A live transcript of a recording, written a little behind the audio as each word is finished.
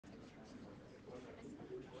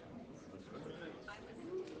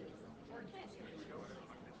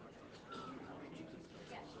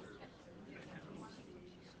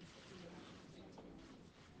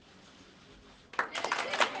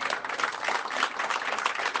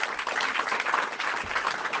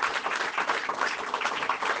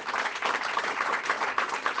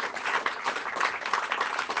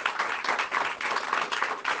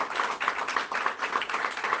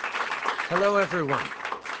Hello, everyone.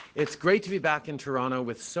 It's great to be back in Toronto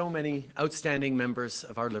with so many outstanding members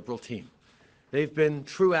of our Liberal team. They've been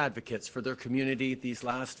true advocates for their community these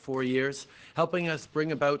last 4 years, helping us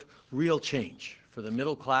bring about real change for the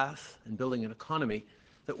middle class and building an economy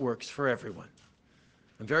that works for everyone.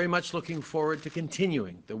 I'm very much looking forward to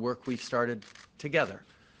continuing the work we've started together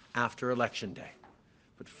after Election Day.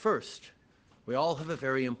 But first, we all have a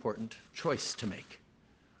very important choice to make.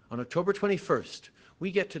 On October 21st, we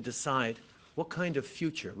get to decide what kind of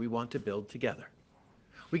future we want to build together.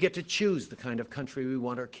 We get to choose the kind of country we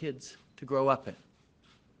want our kids to grow up in.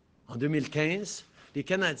 En 2015, les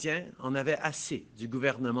Canadiens en avaient assez du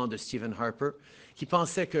gouvernement de Stephen Harper qui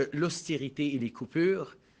pensait que l'austérité et les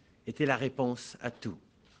coupures étaient la réponse à tout.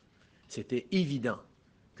 C'était évident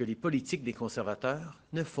que les politiques des conservateurs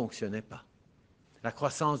ne fonctionnaient pas. La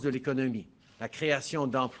croissance de l'économie, la création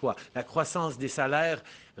d'emplois, la croissance des salaires,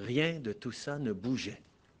 rien de tout ça ne bougeait.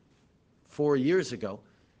 4 years ago,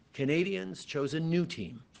 Canadians chose a new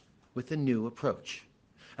team with a new approach,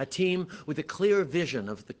 a team with a clear vision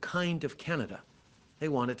of the kind of Canada they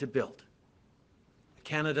wanted to build. A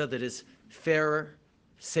Canada that is fairer,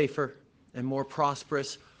 safer, and more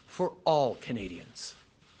prosperous for all Canadians.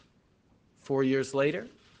 4 years later,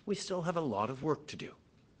 we still have a lot of work to do,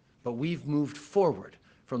 but we've moved forward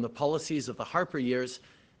from the policies of the Harper years,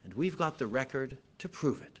 and we've got the record to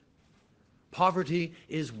prove it. Poverty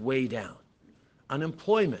is way down.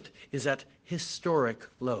 Unemployment is at historic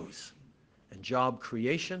lows, and job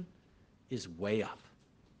creation is way up.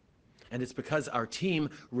 And it's because our team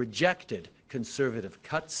rejected conservative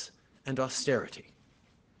cuts and austerity,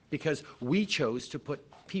 because we chose to put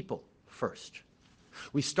people first.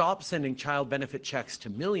 We stopped sending child benefit checks to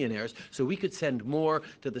millionaires so we could send more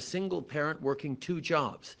to the single parent working 2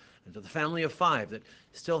 jobs and to the family of 5 that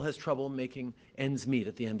still has trouble making ends meet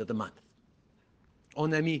at the end of the month.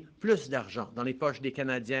 On a mis plus d'argent dans les poches des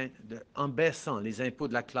Canadiens en baissant les impôts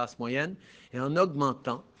de la classe moyenne et en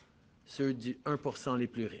augmentant ceux du 1% les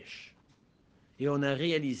plus riches. Et on a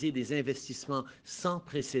réalisé des investissements sans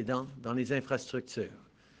précédent dans les infrastructures,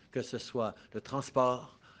 que ce soit le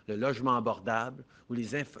transport, le logement abordable ou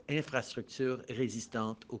les infrastructures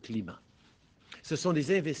résistantes au climat. Ce sont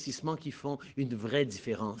des investissements qui font une vraie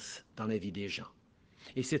différence dans la vie des gens.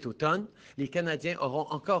 Et cet automne, les Canadiens auront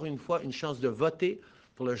encore une fois une chance de voter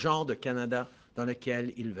pour le genre de Canada dans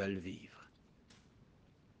lequel ils veulent vivre.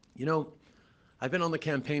 You know, I've been on the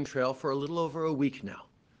campaign trail for a little over a week now,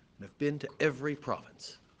 and I've been to every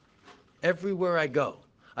province. Everywhere I go,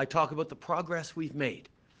 I talk about the progress we've made,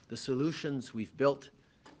 the solutions we've built,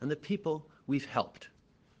 and the people we've helped.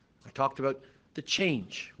 I talked about the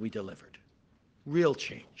change we delivered, real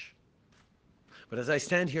change. But as I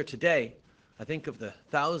stand here today, I think of the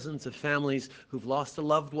thousands of families who've lost a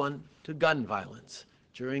loved one to gun violence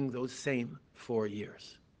during those same 4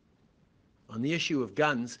 years. On the issue of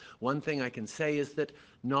guns, one thing I can say is that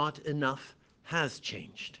not enough has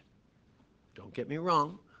changed. Don't get me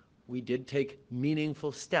wrong, we did take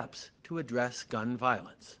meaningful steps to address gun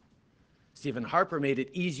violence. Stephen Harper made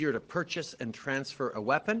it easier to purchase and transfer a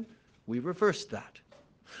weapon. We reversed that.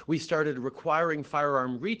 We started requiring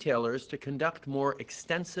firearm retailers to conduct more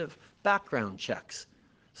extensive background checks,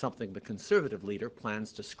 something the Conservative leader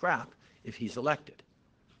plans to scrap if he's elected.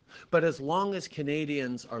 But as long as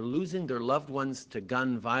Canadians are losing their loved ones to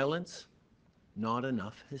gun violence, not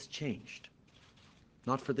enough has changed.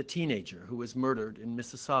 Not for the teenager who was murdered in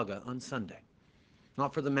Mississauga on Sunday.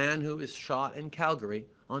 Not for the man who was shot in Calgary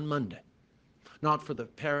on Monday. Not for the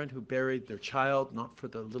parent who buried their child, not for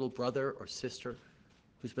the little brother or sister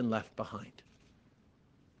who's been left behind.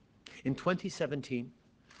 In 2017,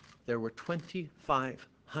 there were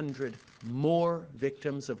 2,500 more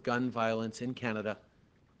victims of gun violence in Canada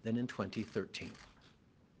than in 2013.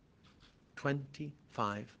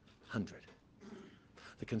 2,500.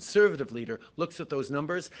 The Conservative leader looks at those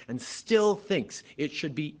numbers and still thinks it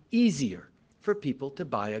should be easier for people to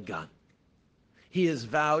buy a gun. He has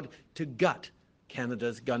vowed to gut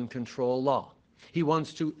Canada's gun control law. He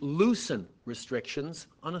wants to loosen restrictions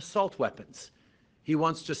on assault weapons. He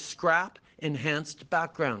wants to scrap enhanced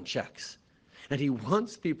background checks. And he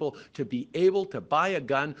wants people to be able to buy a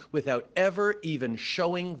gun without ever even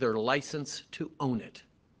showing their license to own it.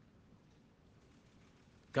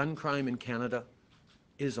 Gun crime in Canada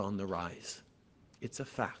is on the rise. It's a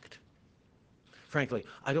fact. Frankly,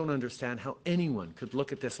 I don't understand how anyone could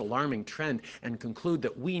look at this alarming trend and conclude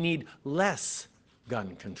that we need less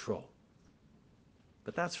gun control.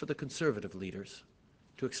 But that's for the Conservative leaders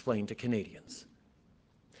to explain to Canadians.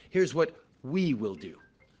 Here's what we will do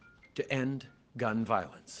to end gun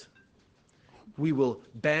violence. We will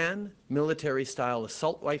ban military-style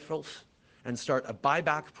assault rifles and start a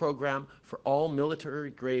buyback program for all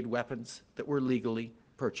military-grade weapons that were legally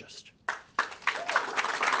purchased.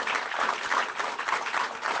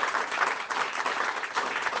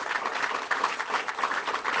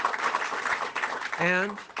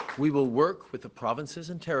 And we will work with the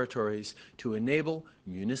provinces and territories to enable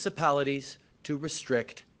municipalities to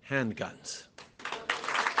restrict handguns.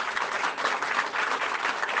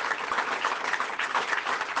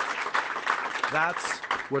 That's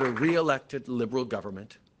what a re-elected Liberal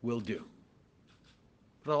government will do.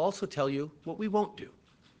 But I'll also tell you what we won't do.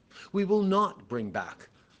 We will not bring back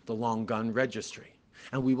the long gun registry,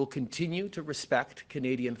 and we will continue to respect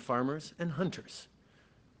Canadian farmers and hunters.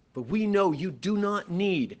 But we know you do not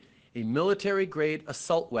need a military-grade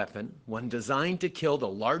assault weapon, one designed to kill the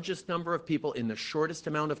largest number of people in the shortest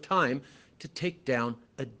amount of time, to take down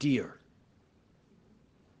a deer.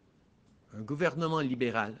 Un gouvernement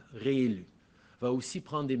libéral réélu va aussi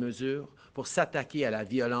prendre des mesures pour s'attaquer à la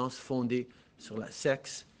violence fondée sur le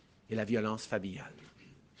sexe et la violence familiale.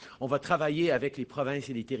 On va travailler avec les provinces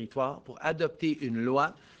et les territoires pour adopter une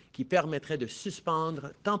loi qui permettrait de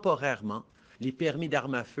suspendre temporairement les permis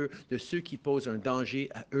d'armes à feu de ceux qui posent un danger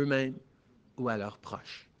à eux-mêmes ou à leurs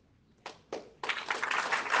proches.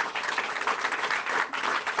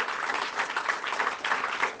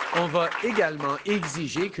 On va également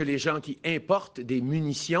exiger que les gens qui importent des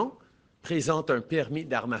munitions présentent un permis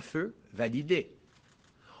d'armes à feu validé.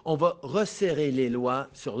 On va resserrer les lois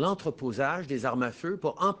sur l'entreposage des armes à feu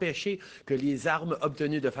pour empêcher que les armes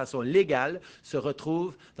obtenues de façon légale se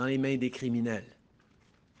retrouvent dans les mains des criminels.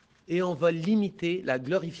 Et on va limiter la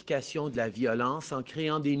glorification de la violence en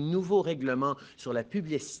créant des nouveaux règlements sur la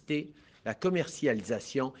publicité, la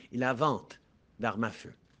commercialisation et la vente d'armes à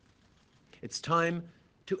feu. It's time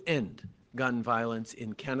to end gun violence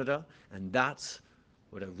in Canada, and that's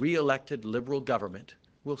what a re-elected Liberal government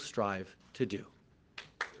will strive to do.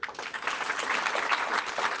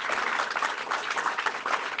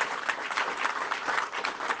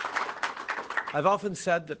 I've often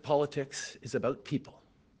said that politics is about people.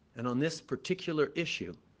 And on this particular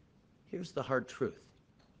issue, here's the hard truth.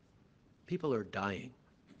 People are dying.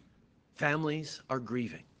 Families are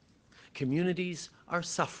grieving. Communities are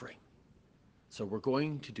suffering. So we're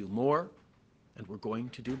going to do more, and we're going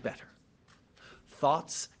to do better.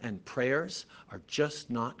 Thoughts and prayers are just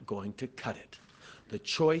not going to cut it. The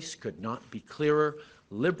choice could not be clearer.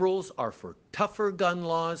 Liberals are for tougher gun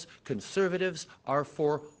laws. Conservatives are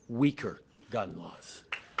for weaker gun laws.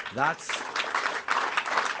 That's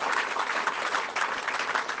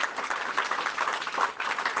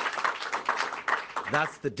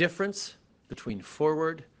the difference between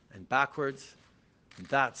forward and backwards. And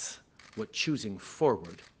that's what choosing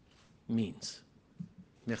forward means.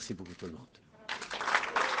 Merci beaucoup tout le monde.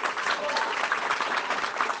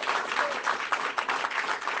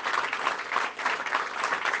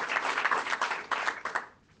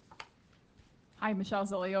 Hi, Michelle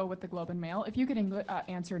Zilio with the Globe and Mail. If you could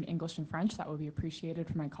answer in English and French, that would be appreciated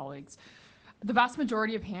for my colleagues. The vast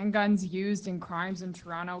majority of handguns used in crimes in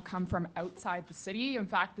Toronto come from outside the city. In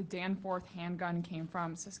fact, the Danforth handgun came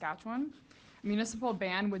from Saskatchewan. A municipal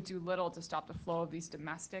ban would do little to stop the flow of these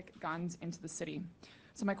domestic guns into the city.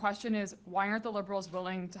 So my question is, why aren't the Liberals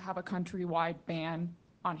willing to have a countrywide ban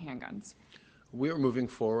on handguns? We are moving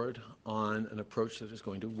forward on an approach that is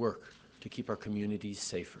going to work to keep our communities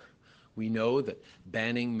safer. We know that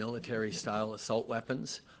banning military-style assault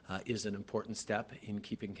weapons is an important step in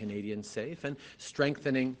keeping Canadians safe, and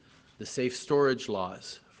strengthening the safe storage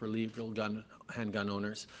laws for legal handgun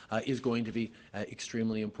owners is going to be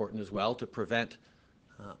extremely important as well to prevent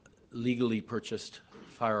legally purchased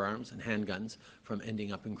firearms and handguns from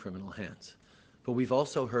ending up in criminal hands. But we've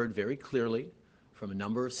also heard very clearly from a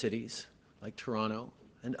number of cities like Toronto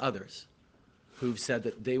and others who've said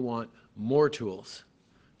that they want more tools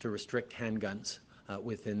to restrict handguns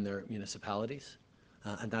within their municipalities.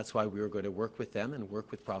 And that's why we are going to work with them and work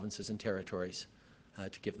with provinces and territories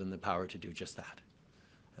to give them the power to do just that.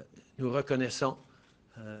 Nous reconnaissons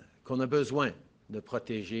qu'on a besoin de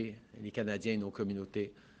protéger les Canadiens et nos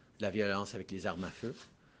communautés de la violence avec les armes à feu.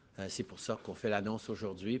 C'est pour ça qu'on fait l'annonce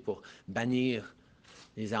aujourd'hui pour bannir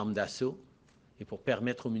les armes d'assaut et pour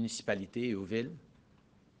permettre aux municipalités et aux villes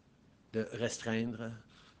de restreindre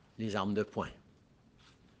les armes de poing.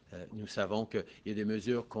 Nous savons qu'il y a des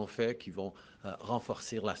mesures qu'on fait qui vont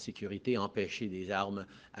renforcer la sécurité, empêcher des armes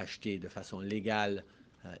achetées de façon légale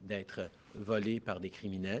d'être volées par des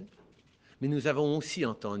criminels. Mais nous avons aussi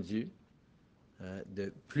entendu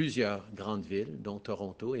de plusieurs grandes villes, dont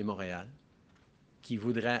Toronto et Montréal, qui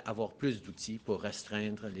voudraient avoir plus d'outils pour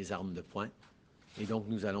restreindre les armes de poing. Et donc,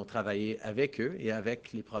 nous allons travailler avec eux et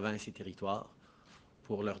avec les provinces et territoires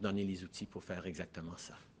pour leur donner les outils pour faire exactement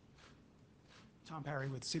ça. Tom Parry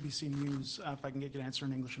with CBC News. If I can get you to answer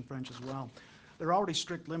in English and French as well. There are already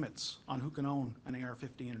strict limits on who can own an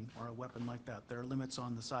AR-15 or a weapon like that. There are limits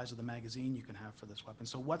on the size of the magazine you can have for this weapon.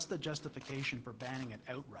 So what's the justification for banning it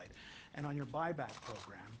outright? And on your buyback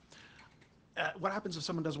program, what happens if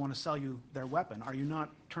someone doesn't want to sell you their weapon? Are you not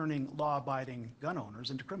turning law-abiding gun owners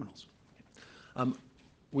into criminals?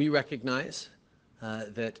 We recognize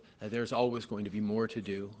that there's always going to be more to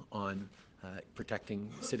do on protecting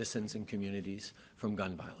citizens and communities from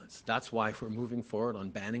gun violence. That's why we're moving forward on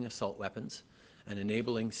banning assault weapons and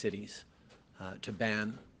enabling cities to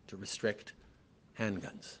ban, to restrict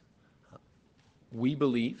handguns. We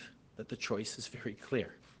believe that the choice is very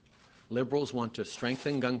clear. Liberals want to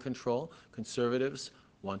strengthen gun control. Conservatives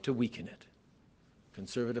want to weaken it.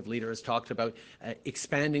 Conservative leader has talked about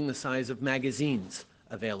expanding the size of magazines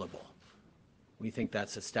available. We think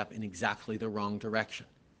that's a step in exactly the wrong direction.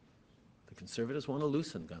 The Conservatives want to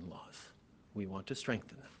loosen gun laws. We want to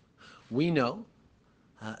strengthen them. We know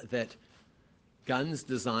that guns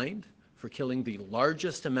designed for killing the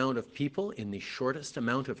largest amount of people in the shortest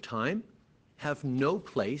amount of time have no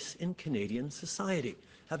place in Canadian society,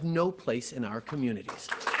 have no place in our communities.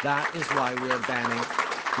 That is why we are banning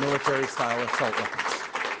military-style assault weapons.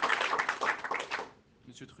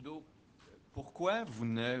 Monsieur Trudeau, pourquoi vous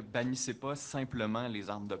ne bannissez pas simplement les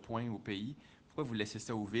armes de poing au pays? Pourquoi vous laissez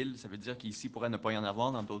ça aux villes? Ça veut dire qu'ici, il pourrait ne pas y en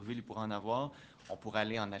avoir, dans d'autres villes, il pourrait en avoir. On pourrait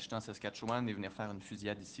aller en achetant en Saskatchewan et venir faire une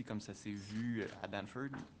fusillade ici, comme ça s'est vu à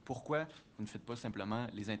Danforth. Pourquoi vous ne faites pas simplement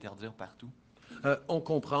les interdire partout? On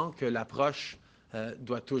comprend que l'approche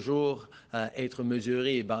doit toujours être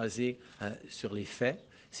mesurée et basée sur les faits.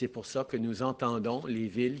 C'est pour ça que nous entendons les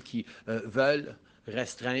villes qui veulent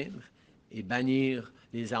restreindre et bannir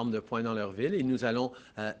les armes de poing dans leur ville, et nous allons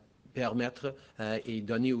permettre et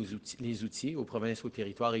donner les outils aux provinces, aux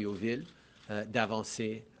territoires et aux villes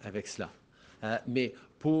d'avancer avec cela. Mais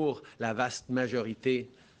pour la vaste majorité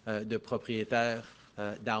de propriétaires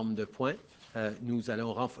d'armes de poing, nous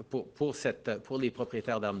allons pour les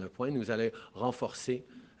propriétaires d'armes de poing, nous allons renforcer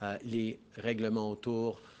les règlements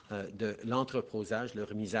autour de l'entreposage, le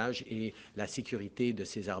remisage et la sécurité de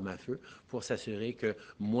ces armes à feu pour s'assurer que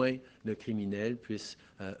moins de criminels puissent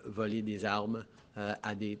voler des armes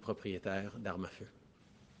à des propriétaires d'armes à feu.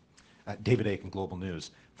 David Aiken, Global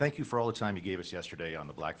News. Thank you for all the time you gave us yesterday on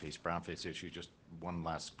the blackface, brownface issue. Just one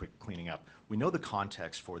last quick cleaning up. We know the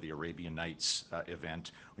context for the Arabian Nights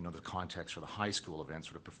event. We know the context for the high school event,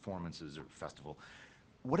 sort of performances or festival.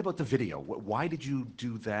 What about the video? Why did you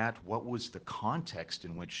do that? What was the context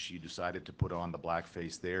in which you decided to put on the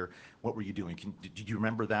blackface there? What were you doing? Did you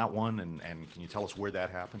remember that one? And can you tell us where that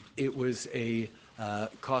happened? It was a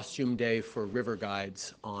costume day for river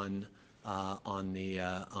guides on the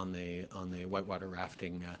whitewater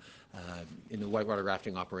rafting in the whitewater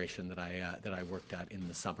rafting operation that I worked at in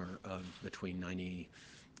the summer of between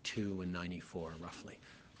 '92 and '94, roughly.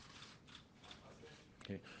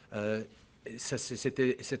 Okay.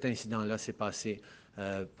 Cet incident-là s'est passé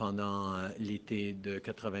pendant l'été de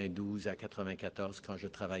 92 à 94, quand je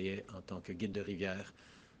travaillais en tant que guide de rivière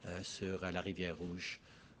sur la rivière Rouge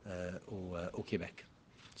au Québec.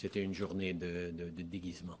 C'était une journée de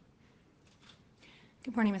déguisement.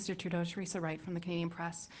 Good morning, Mr. Trudeau. Teresa Wright from the Canadian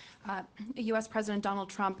Press. U.S. President Donald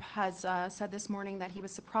Trump has said this morning that he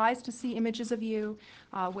was surprised to see images of you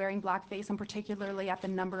wearing blackface, and particularly at the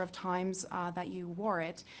number of times that you wore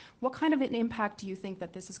it. What kind of an impact do you think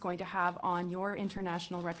that this is going to have on your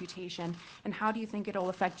international reputation, and how do you think it'll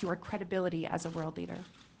affect your credibility as a world leader?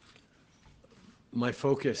 My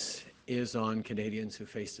focus is on Canadians who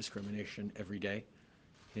face discrimination every day,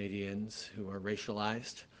 Canadians who are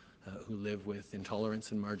racialized, who live with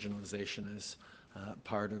intolerance and marginalization as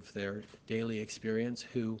part of their daily experience,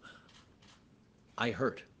 who I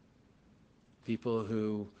hurt. People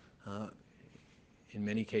who, in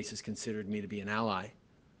many cases, considered me to be an ally,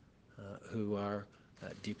 who are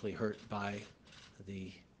deeply hurt by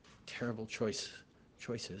the terrible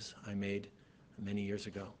choices I made many years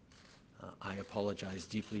ago. I apologize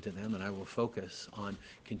deeply to them, and I will focus on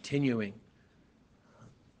continuing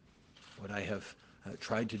what I have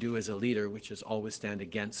tried to do as a leader, which is always stand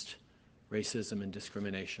against racism and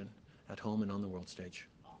discrimination at home and on the world stage.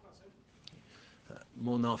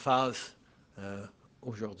 Mon emphase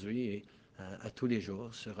aujourd'hui et à tous les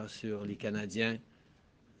jours sera sur les Canadiens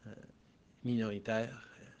minoritaires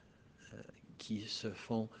qui se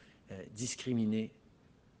font discriminer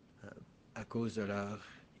à cause de leur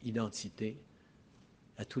identité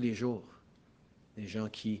à tous les jours. Des gens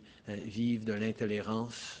qui vivent de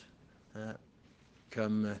l'intolérance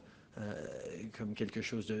comme quelque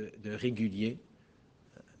chose de régulier,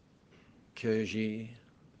 que j'ai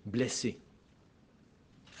blessé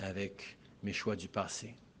avec mes choix du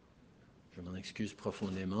passé. Je m'en excuse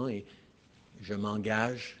profondément et je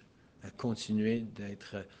m'engage à continuer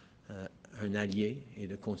d'être un allié et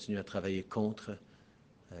de continuer à travailler contre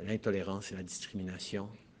l'intolérance et la discrimination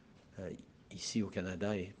ici au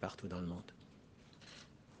Canada et partout dans le monde.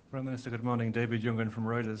 Prime Minister, good morning. David Youngren from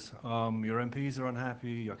Reuters. Your MPs are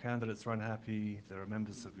unhappy, your candidates are unhappy, there are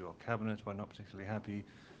members of your cabinet who are not particularly happy,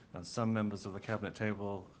 and some members of the cabinet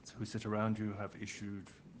table who sit around you have issued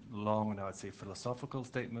long and I would say philosophical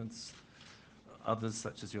statements. Others,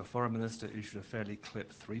 such as your foreign minister, issued a fairly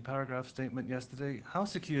clipped 3-paragraph statement yesterday. How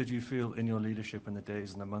secure do you feel in your leadership in the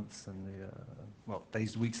days and the months and the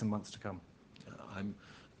days, weeks and months to come? I'm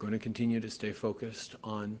going to continue to stay focused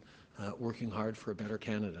on working hard for a better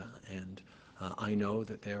Canada, and I know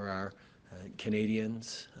that there are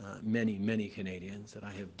Canadians, many Canadians, that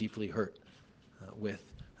I have deeply hurt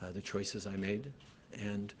with the choices I made,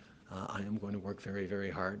 and I am going to work very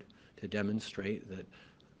hard to demonstrate that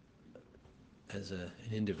as an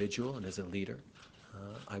individual and as a leader,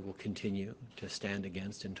 I will continue to stand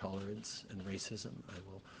against intolerance and racism. I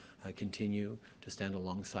will continue to stand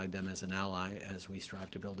alongside them as an ally as we strive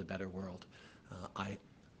to build a better world. I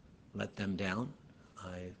let them down.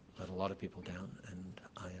 I let a lot of people down, and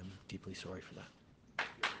I am deeply sorry for that.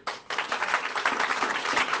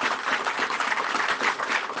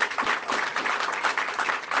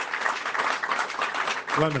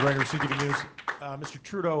 Glenn McGregor, CTV News. Mr.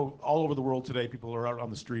 Trudeau, all over the world today, people are out on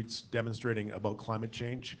the streets demonstrating about climate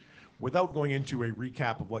change. Without going into a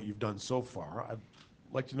recap of what you've done so far, I'd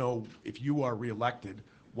like to know, if you are reelected,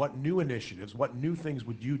 what new initiatives, what new things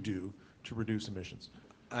would you do to reduce emissions?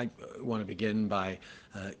 I want to begin by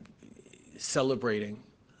celebrating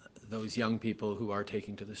those young people who are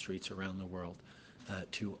taking to the streets around the world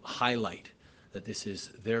to highlight that this is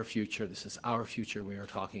their future, this is our future we are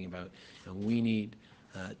talking about, and we need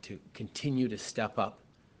to continue to step up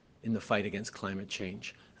in the fight against climate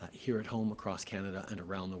change here at home, across Canada, and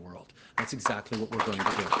around the world. That's exactly what we're going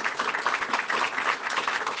to do.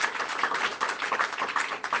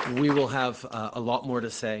 We will have a lot more to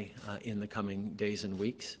say in the coming days and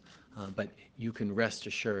weeks, but you can rest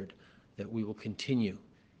assured that we will continue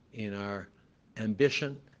in our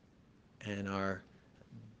ambition and our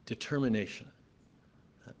determination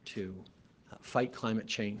to fight climate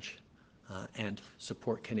change and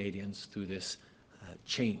support Canadians through this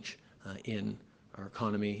change in our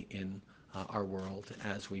economy, in our world,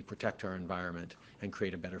 as we protect our environment and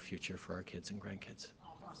create a better future for our kids and grandkids.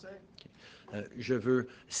 Je veux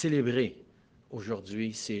célébrer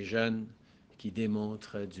aujourd'hui ces jeunes qui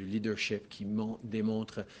démontrent du leadership, qui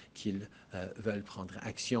démontrent qu'ils veulent prendre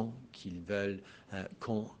action, qu'ils veulent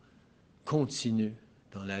qu'on continue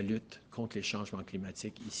dans la lutte contre les changements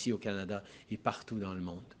climatiques ici au Canada et partout dans le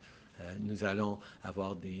monde. Nous allons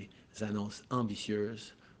avoir des annonces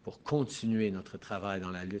ambitieuses pour continuer notre travail dans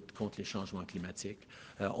la lutte contre les changements climatiques.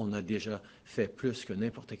 On a déjà fait plus que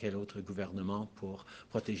n'importe quel autre gouvernement pour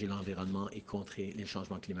protéger l'environnement et contrer les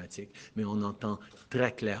changements climatiques, mais on entend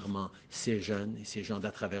très clairement ces jeunes et ces gens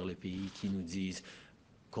d'à travers le pays qui nous disent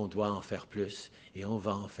qu'on doit en faire plus, et on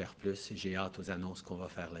va en faire plus, et j'ai hâte aux annonces qu'on va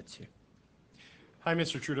faire là-dessus. Hi,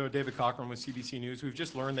 Mr. Trudeau. David Cochran with CBC News. We've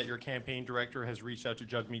just learned that your campaign director has reached out to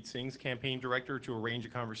Jagmeet Singh's campaign director to arrange a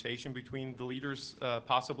conversation between the leaders,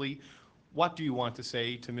 possibly. What do you want to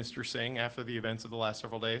say to Mr. Singh after the events of the last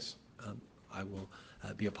several days? I will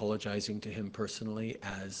be apologizing to him personally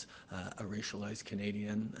as a racialized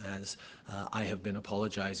Canadian, as I have been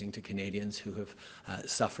apologizing to Canadians who have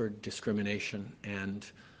suffered discrimination and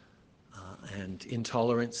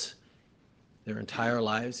intolerance their entire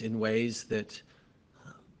lives in ways that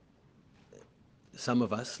some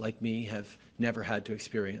of us, like me, have never had to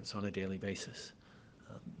experience on a daily basis.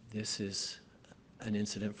 This is an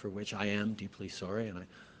incident for which I am deeply sorry, and I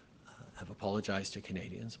have apologized to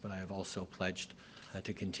Canadians, but I have also pledged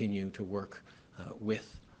to continue to work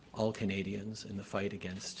with all Canadians in the fight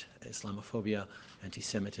against Islamophobia,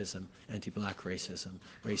 anti-Semitism, anti-Black racism,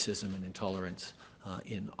 racism and intolerance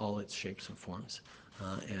in all its shapes and forms.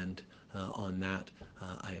 And on that,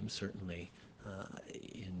 I am certainly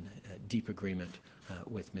in deep agreement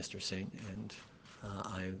with Mr. Singh, and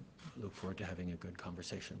I look forward to having a good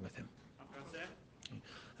conversation with him.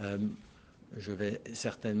 Je vais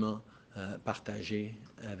certainement partager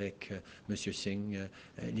avec M. Singh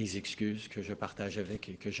les excuses que je partage avec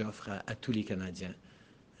et que j'offre à tous les Canadiens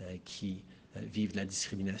qui vivent la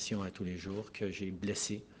discrimination à tous les jours, que j'ai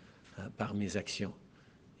blessés par mes actions.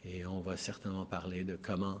 Et on va certainement parler de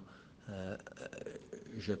comment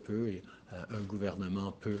je peux et un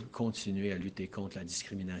gouvernement peut continuer à lutter contre la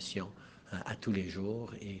discrimination à tous les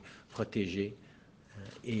jours et protéger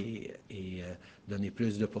et donner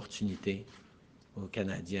plus d'opportunités aux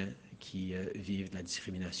Canadiens qui vivent de la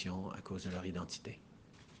discrimination à cause de leur identité.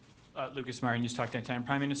 Lucas Meyer, News Talk 1010.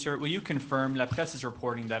 Prime Minister, will you confirm, la presse is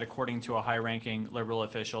reporting that according to a high-ranking Liberal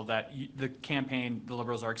official that the campaign, the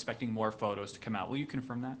Liberals are expecting more photos to come out. Will you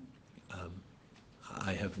confirm that?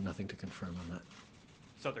 I have nothing to confirm on that.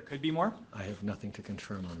 So there could be more? I have nothing to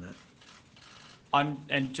confirm on that.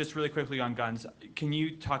 And just really quickly on guns, can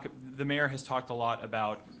you talk, the mayor has talked a lot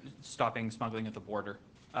about stopping smuggling at the border.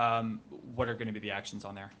 What are going to be the actions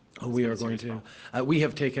on there? We are going to, we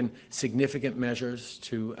have taken significant measures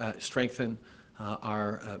to strengthen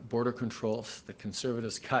our border controls. The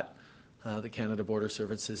Conservatives cut the Canada Border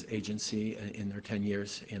Services Agency in their 10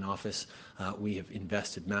 years in office. We have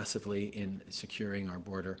invested massively in securing our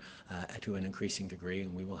border to an increasing degree,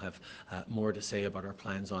 and we will have more to say about our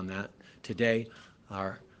plans on that. Today,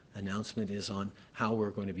 our announcement is on how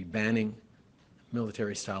we're going to be banning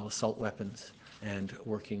military-style assault weapons and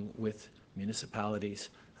working with municipalities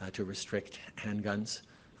to restrict handguns.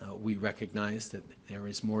 We recognize that there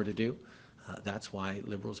is more to do. That's why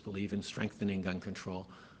Liberals believe in strengthening gun control,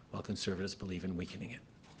 while Conservatives believe in weakening it.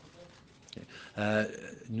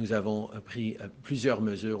 Nous avons pris plusieurs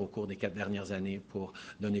mesures au cours des 4 dernières années pour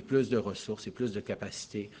donner plus de ressources et plus de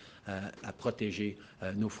capacités à protéger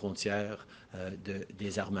nos frontières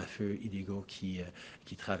des armes à feu illégaux qui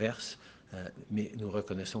traversent. Mais nous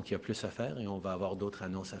reconnaissons qu'il y a plus à faire et on va avoir d'autres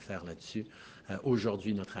annonces à faire là-dessus.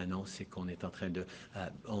 Aujourd'hui, notre annonce, c'est qu'on est en train de,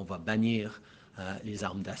 on va bannir les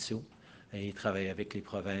armes d'assaut et travailler avec les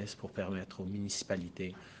provinces pour permettre aux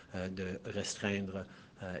municipalités de restreindre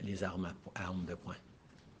les armes de poing.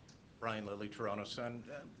 Brian Lilly, Toronto Sun.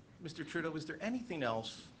 Mr. Trudeau, is there anything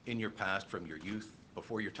else in your past from your youth,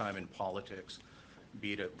 before your time in politics,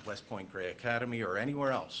 be it at West Point Grey Academy or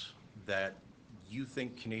anywhere else, that you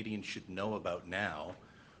think Canadians should know about now,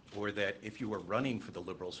 or that if you were running for the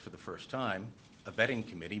Liberals for the first time, a vetting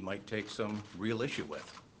committee might take some real issue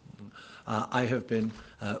with? I have been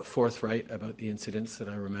forthright about the incidents that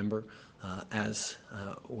I remember. As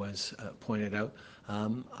was pointed out,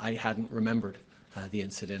 I hadn't remembered the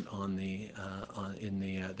incident in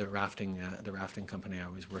the rafting company I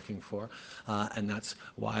was working for, and that's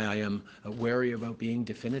why I am wary about being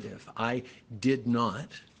definitive. I did not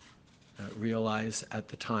realize at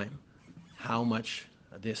the time how much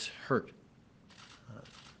this hurt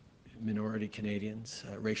minority Canadians,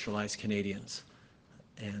 racialized Canadians,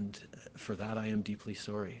 and for that I am deeply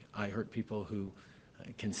sorry. I hurt people who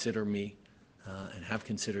consider me and have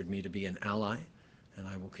considered me to be an ally, and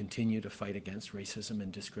I will continue to fight against racism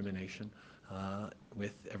and discrimination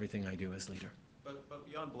with everything I do as leader. But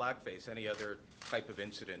beyond blackface, any other type of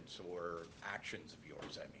incidents or actions of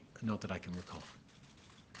yours, I mean? Not that I can recall.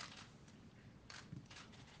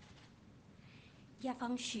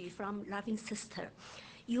 Yafang Xu from Loving Sister.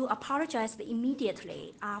 You apologized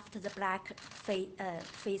immediately after the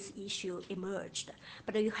blackface issue emerged,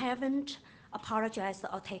 but you haven't apologized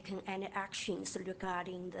or taken any actions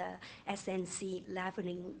regarding the SNC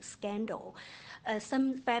Lavalin scandal.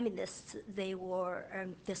 Some feminists, they were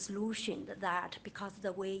disillusioned that because of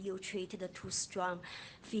the way you treated the 2 strong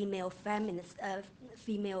female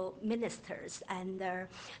ministers, and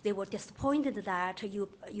they were disappointed that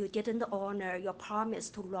you didn't honor your promise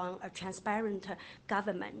to run a transparent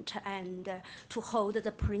government and to hold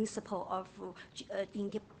the principle of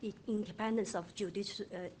independence of judicial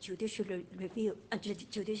review,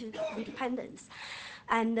 judicial independence.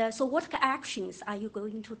 And so what actions are you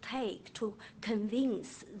going to take to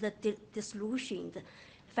convince the disillusioned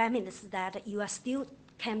feminists that you are still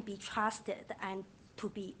can be trusted and to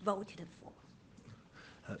be voted for?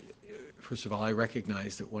 First of all, I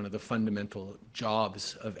recognize that one of the fundamental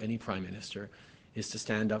jobs of any Prime Minister is to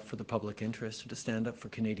stand up for the public interest, to stand up for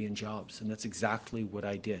Canadian jobs, and that's exactly what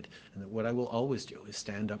I did. And what I will always do is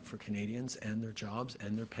stand up for Canadians and their jobs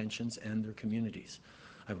and their pensions and their communities.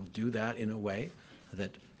 I will do that in a way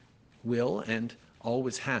that will and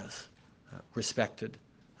always has respected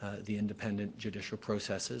the independent judicial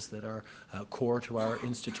processes that are core to our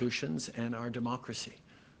institutions and our democracy.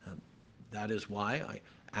 That is why I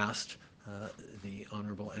asked the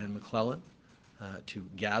Honourable Anne McClellan to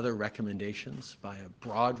gather recommendations by a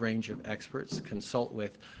broad range of experts, consult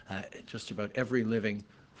with just about every living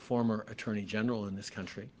former Attorney General in this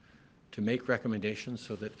country, to make recommendations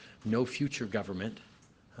so that no future government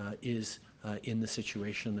is in the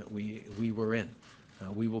situation that we were in.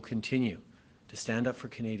 We will continue to stand up for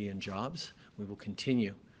Canadian jobs. We will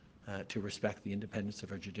continue to respect the independence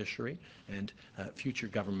of our judiciary, and future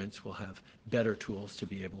governments will have better tools to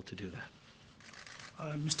be able to do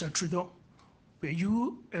that. Mr. Trudeau, were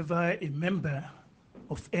you ever a member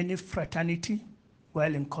of any fraternity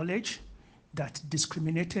while in college that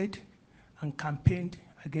discriminated and campaigned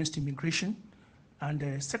against immigration?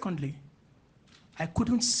 And secondly, I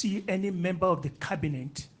couldn't see any member of the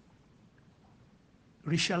cabinet,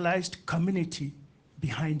 racialized community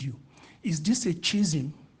behind you. Is this a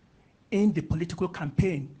schism in the political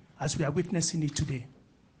campaign as we are witnessing it today?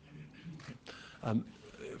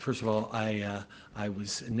 First of all, I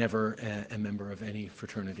was never a member of any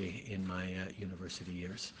fraternity in my university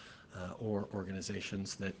years or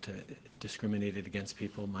organizations that discriminated against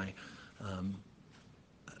people. My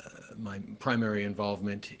primary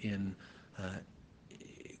involvement in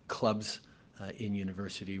clubs in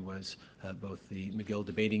university was both the McGill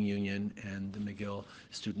Debating Union and the McGill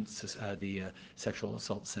Students, the Sexual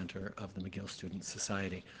Assault Center of the McGill Student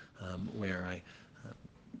Society, where I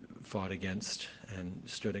fought against and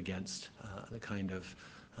stood against the kind of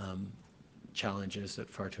challenges that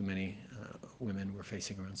far too many women were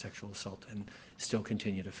facing around sexual assault and still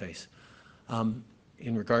continue to face.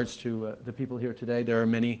 In regards to the people here today, there are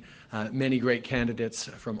many great candidates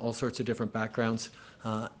from all sorts of different backgrounds.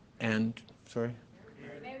 And, sorry?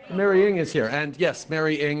 Mary Ng is here. And yes,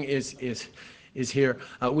 Mary Ng is here.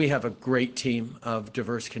 We have a great team of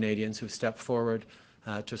diverse Canadians who step forward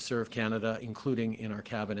to serve Canada, including in our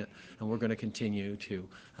cabinet. And we're going to continue to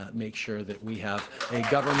make sure that we have a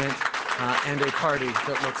government and a party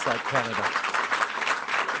that looks like Canada.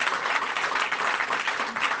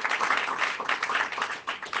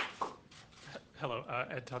 Hello,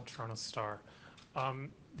 Ed Tubb, Toronto Star.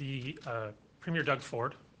 The Premier Doug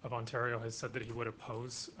Ford of Ontario has said that he would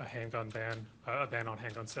oppose a handgun ban, a ban on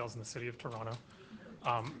handgun sales in the city of Toronto.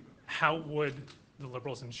 How would the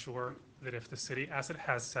Liberals ensure that if the city, as it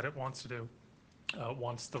has said it wants to do,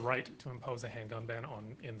 wants the right to impose a handgun ban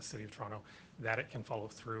in the city of Toronto, that it can follow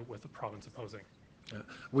through with the province opposing?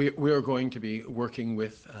 We are going to be working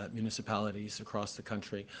with municipalities across the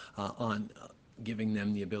country on giving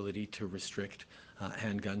them the ability to restrict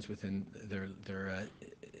handguns within their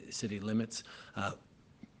city limits.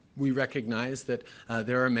 We recognize that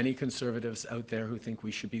there are many conservatives out there who think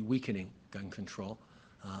we should be weakening gun control.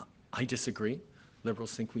 I disagree.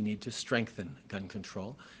 Liberals think we need to strengthen gun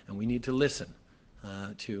control, and we need to listen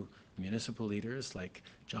to municipal leaders like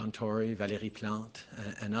John Tory, Valérie Plante,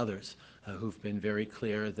 and others who've been very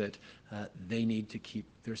clear that they need to keep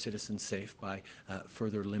their citizens safe by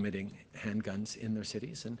further limiting handguns in their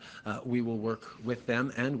cities. And we will work with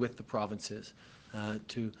them and with the provinces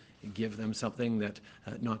to give them something that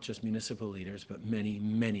not just municipal leaders, but many,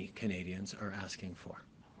 many Canadians are asking for.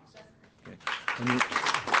 Okay.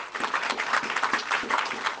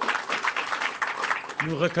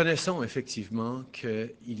 Nous reconnaissons effectivement qu'il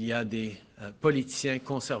y a des politiciens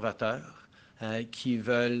conservateurs qui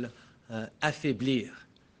veulent affaiblir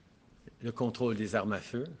le contrôle des armes à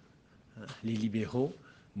feu. Les libéraux,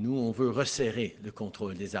 nous, on veut resserrer le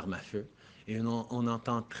contrôle des armes à feu. Et on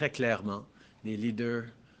entend très clairement des leaders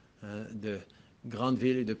de grandes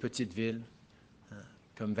villes et de petites villes,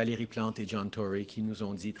 comme Valérie Plante et John Tory, qui nous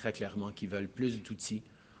ont dit très clairement qu'ils veulent plus d'outils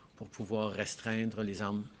pour pouvoir restreindre les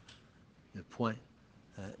armes de poing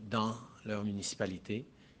dans leur municipalité.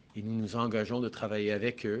 Et nous nous engageons de travailler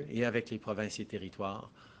avec eux et avec les provinces et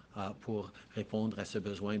territoires pour répondre à ce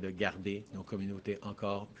besoin de garder nos communautés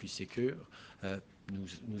encore plus sécures.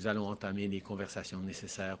 Nous allons entamer les conversations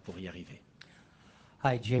nécessaires pour y arriver.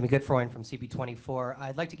 Hi, Jamie Goodfrein from CP24.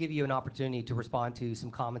 I'd like to give you an opportunity to respond to some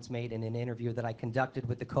comments made in an interview that I conducted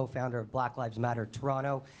with the co-founder of Black Lives Matter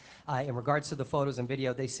Toronto. In regards to the photos and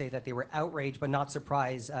video, they say that they were outraged but not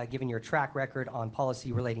surprised given your track record on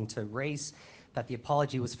policy relating to race, that the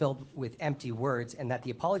apology was filled with empty words, and that the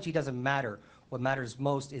apology doesn't matter. What matters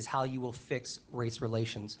most is how you will fix race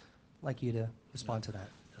relations. I'd like you to respond to that.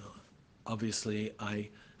 Obviously, I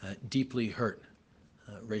deeply hurt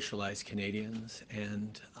racialized Canadians,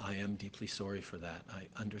 and I am deeply sorry for that. I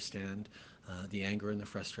understand the anger and the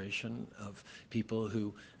frustration of people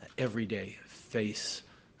who every day face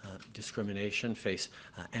discrimination, face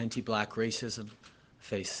anti-Black racism,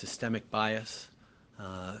 face systemic bias,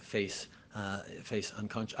 face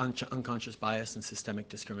unconscious bias and systemic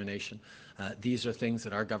discrimination. These are things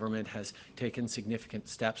that our government has taken significant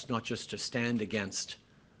steps, not just to stand against,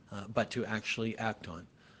 but to actually act on.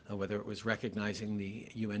 Whether it was recognizing the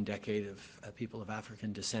UN Decade of People of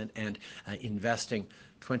African Descent and investing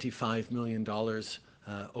 $25 million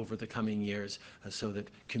over the coming years so that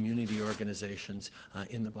community organizations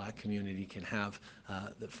in the Black community can have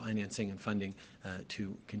the financing and funding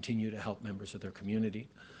to continue to help members of their community,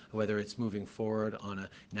 whether it's moving forward on a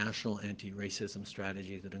national anti-racism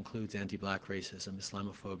strategy that includes anti-Black racism,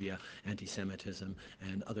 Islamophobia, anti-Semitism,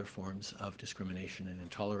 and other forms of discrimination and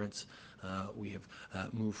intolerance. We have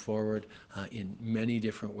moved forward in many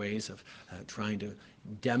different ways of trying to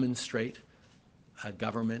demonstrate a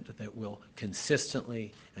government that will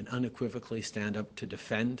consistently and unequivocally stand up to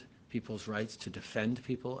defend people's rights, to defend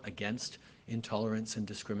people against intolerance and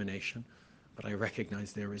discrimination. But I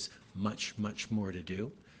recognize there is much, much more to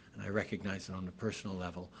do. And I recognize that on a personal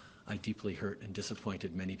level, I deeply hurt and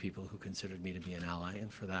disappointed many people who considered me to be an ally,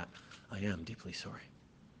 and for that, I am deeply sorry.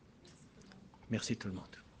 Merci tout le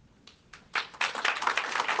monde.